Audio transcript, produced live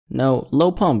No,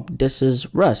 Lil Pump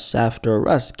disses Russ after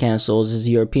Russ cancels his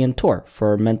European tour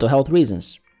for mental health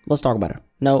reasons. Let's talk about it.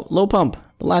 No, Lil Pump.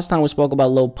 The last time we spoke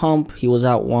about Lil Pump, he was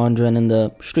out wandering in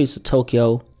the streets of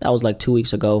Tokyo. That was like 2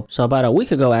 weeks ago. So about a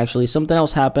week ago, actually, something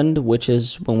else happened, which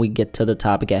is when we get to the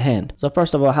topic at hand. So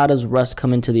first of all, how does Russ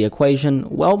come into the equation?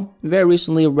 Well, very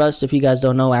recently, Russ, if you guys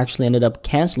don't know, actually ended up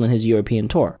canceling his European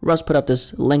tour. Russ put up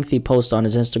this lengthy post on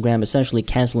his Instagram, essentially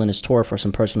canceling his tour for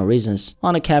some personal reasons.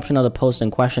 On a caption of the post in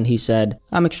question, he said,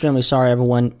 "I'm extremely sorry,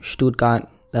 everyone. Stuttgart.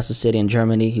 That's a city in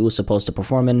Germany he was supposed to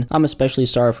perform in. I'm especially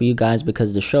sorry for you guys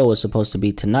because the show was supposed to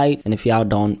be tonight, and if y'all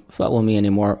don't fuck with me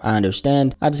anymore, I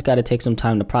understand. I just gotta take some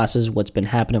time to process what's been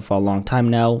happening for a long time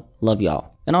now. Love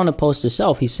y'all." And on the post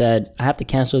itself, he said, "I have to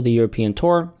cancel the European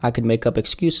tour. I could make up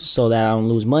excuses so that I don't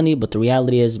lose money, but the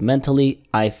reality is mentally,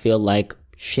 I feel like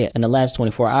shit. In the last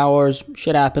 24 hours,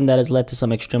 shit happened that has led to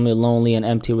some extremely lonely and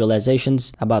empty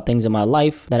realizations about things in my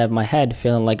life that have my head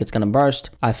feeling like it's gonna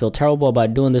burst. I feel terrible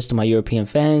about doing this to my European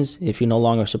fans. If you no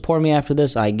longer support me after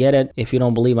this, I get it. If you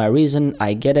don't believe my reason,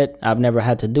 I get it. I've never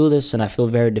had to do this and I feel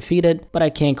very defeated, but I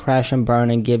can't crash and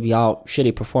burn and give y'all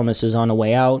shitty performances on the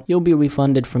way out. You'll be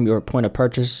refunded from your point of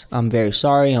purchase. I'm very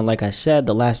sorry, and like I said,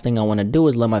 the last thing I want to do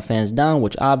is let my fans down,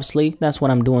 which obviously that's what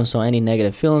I'm doing, so any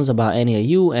negative feelings about any of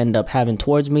you end up having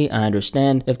towards me, I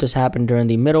understand. If this happened during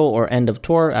the middle or end of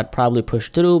tour, I'd probably push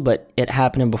through, but it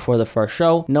happening before the first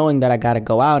show, knowing that I gotta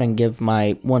go out and give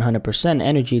my 100%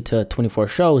 energy to 24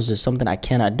 shows is something I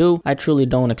cannot do. I truly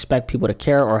don't expect people to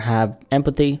care or have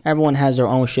empathy. Everyone has their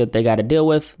own shit they gotta deal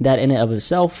with. That in and of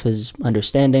itself is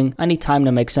understanding. I need time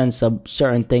to make sense of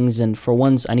certain things, and for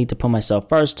once, I need to put myself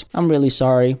first. I'm really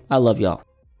sorry. I love y'all."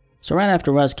 So right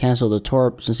after Russ canceled the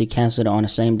tour, since he canceled it on the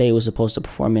same day he was supposed to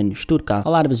perform in Stuttgart, a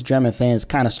lot of his German fans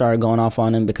kind of started going off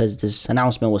on him because this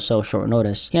announcement was so short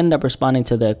notice. He ended up responding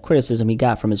to the criticism he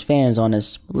got from his fans on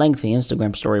his lengthy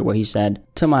Instagram story where he said,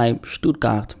 "To my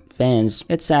Stuttgart fans,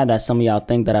 it's sad that some of y'all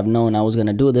think that I've known I was going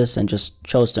to do this and just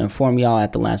chose to inform y'all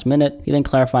at the last minute." He then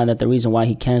clarified that the reason why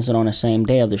he canceled on the same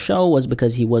day of the show was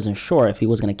because he wasn't sure if he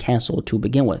was going to cancel to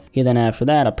begin with. He then after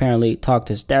that apparently talked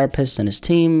to his therapist and his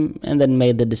team and then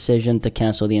made the decision to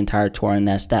cancel the entire tour, and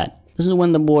that's that. This is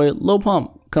when the boy Lil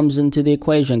Pump comes into the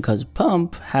equation, because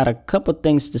Pump had a couple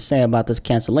things to say about this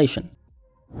cancellation.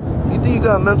 "You think you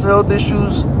got mental health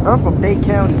issues? I'm from Dade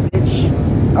County, bitch.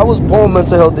 I was born with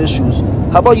mental health issues.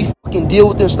 How about you fucking deal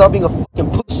with it and stop being a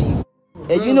fucking pussy?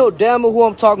 And you know damn well who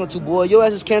I'm talking to, boy. Your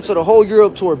ass just canceled the whole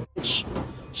Europe tour, bitch.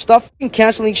 Stop fucking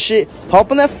canceling shit.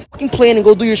 Hop on that fucking plane and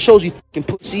go do your shows, you fucking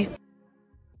pussy."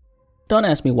 Don't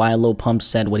ask me why Lil Pump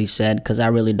said what he said, because I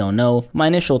really don't know. My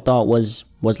initial thought was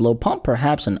Lil Pump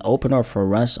perhaps an opener for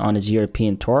Russ on his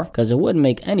European tour? Because it wouldn't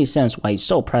make any sense why he's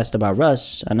so pressed about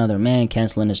Russ, another man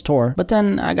canceling his tour. But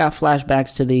then I got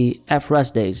flashbacks to the F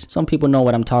Russ days. Some people know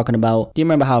what I'm talking about. Do you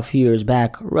remember how a few years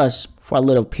back, Russ, for a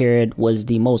little period, was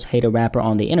the most hated rapper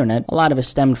on the internet? A lot of it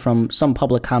stemmed from some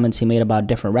public comments he made about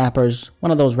different rappers.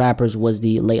 One of those rappers was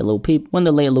the late Lil Peep. When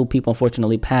the late Lil Peep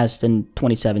unfortunately passed in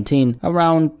 2017,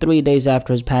 around 3 days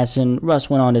after his passing, Russ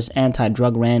went on this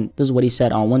anti-drug rant. This is what he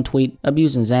said on one tweet: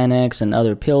 "Abusing Xanax and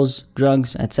other pills,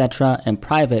 drugs, etc. in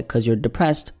private because you're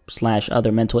depressed /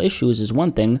 other mental issues is one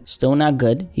thing, still not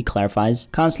good," he clarifies.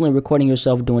 "Constantly recording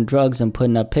yourself doing drugs and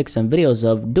putting up pics and videos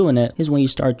of doing it is when you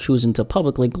start choosing to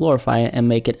publicly glorify it and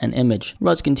make it an image."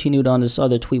 Russ continued on this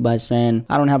other tweet by saying,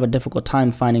 "I don't have a difficult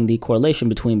time finding the correlation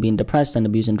between being depressed and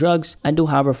abusing drugs. I do,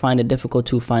 however, find it difficult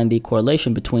to find the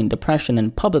correlation between depression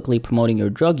and publicly promoting your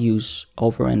drug use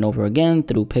over and over again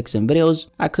through pics and videos.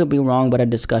 I could be wrong, but a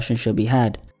discussion should be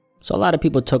had." So a lot of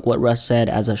people took what Russ said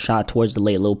as a shot towards the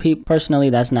late Lil Peep.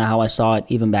 Personally, that's not how I saw it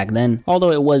even back then.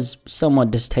 Although it was somewhat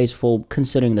distasteful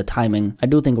considering the timing, I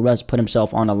do think Russ put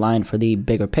himself on the line for the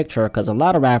bigger picture, because a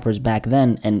lot of rappers back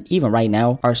then, and even right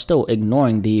now, are still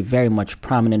ignoring the very much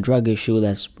prominent drug issue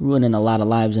that's ruining a lot of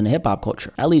lives in the hip-hop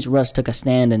culture. At least Russ took a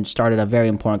stand and started a very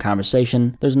important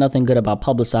conversation. There's nothing good about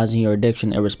publicizing your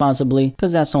addiction irresponsibly,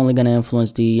 because that's only going to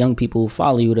influence the young people who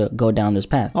follow you to go down this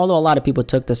path. Although a lot of people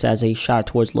took this as a shot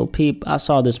towards Lil Peep, I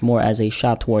saw this more as a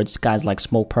shot towards guys like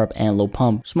Smoke Perp and Lil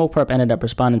Pump. Smoke Perp ended up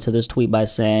responding to this tweet by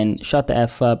saying, "Shut the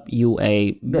F up, you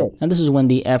a bitch." And this is when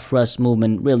the F Russ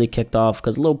movement really kicked off,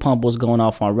 because Lil Pump was going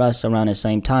off on Russ around the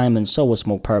same time, and so was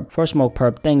Smoke Perp. For Smoke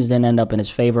Perp, things didn't end up in his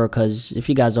favor, because if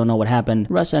you guys don't know what happened,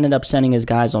 Russ ended up sending his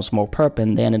guys on Smoke Perp,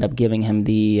 and they ended up giving him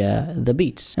the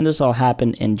beats. And this all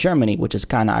happened in Germany, which is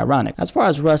kind of ironic. As far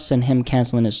as Russ and him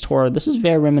canceling his tour, this is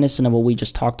very reminiscent of what we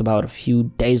just talked about a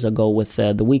few days ago with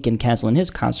The Weeknd week and canceling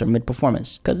his concert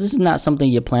mid-performance. Because this is not something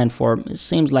you planned for. It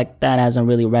seems like that hasn't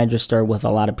really registered with a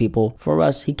lot of people. For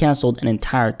Russ, he canceled an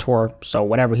entire tour, so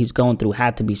whatever he's going through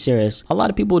had to be serious. A lot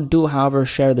of people do, however,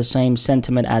 share the same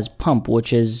sentiment as Pump,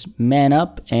 which is man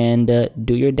up and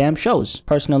do your damn shows.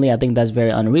 Personally, I think that's very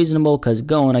unreasonable, because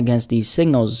going against these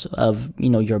signals of,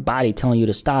 your body telling you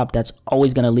to stop, that's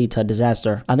always going to lead to a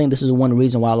disaster. I think this is one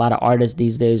reason why a lot of artists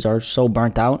these days are so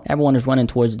burnt out. Everyone is running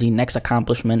towards the next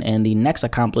accomplishment and the next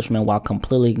accomplishment while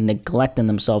completely neglecting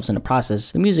themselves in the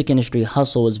process. The music industry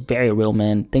hustle is very real,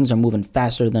 man. Things are moving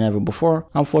faster than ever before.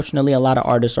 Unfortunately, a lot of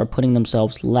artists are putting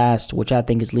themselves last, which I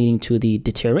think is leading to the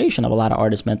deterioration of a lot of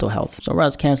artists' mental health. So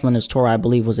Russ canceling his tour, I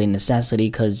believe, was a necessity,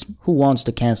 because who wants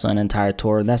to cancel an entire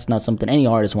tour? That's not something any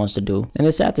artist wants to do. And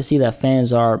it's sad to see that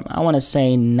fans are, I want to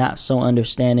say, not so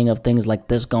understanding of things like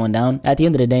this going down. At the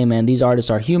end of the day, man, these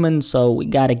artists are human, so we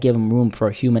gotta give them room for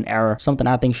human error. Something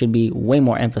I think should be way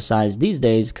more emphasized these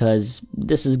days, because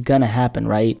this is gonna happen,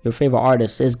 right? Your favorite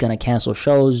artist is gonna cancel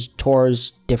shows,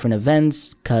 tours, different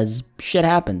events, because shit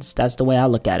happens. That's the way I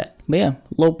look at it. But yeah,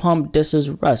 Lil Pump disses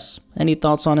Russ. Any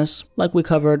thoughts on this? Like we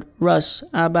covered, Russ,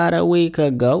 about a week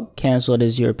ago, canceled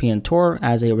his European tour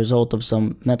as a result of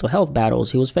some mental health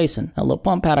battles he was facing. Now, Lil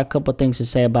Pump had a couple things to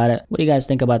say about it. What do you guys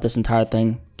think about this entire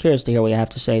thing? Curious to hear what you have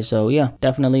to say. So yeah,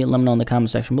 definitely let me know in the comment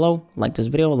section below. Like this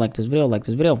video, like this video, like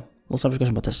this video. We'll stop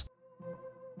discussion about this.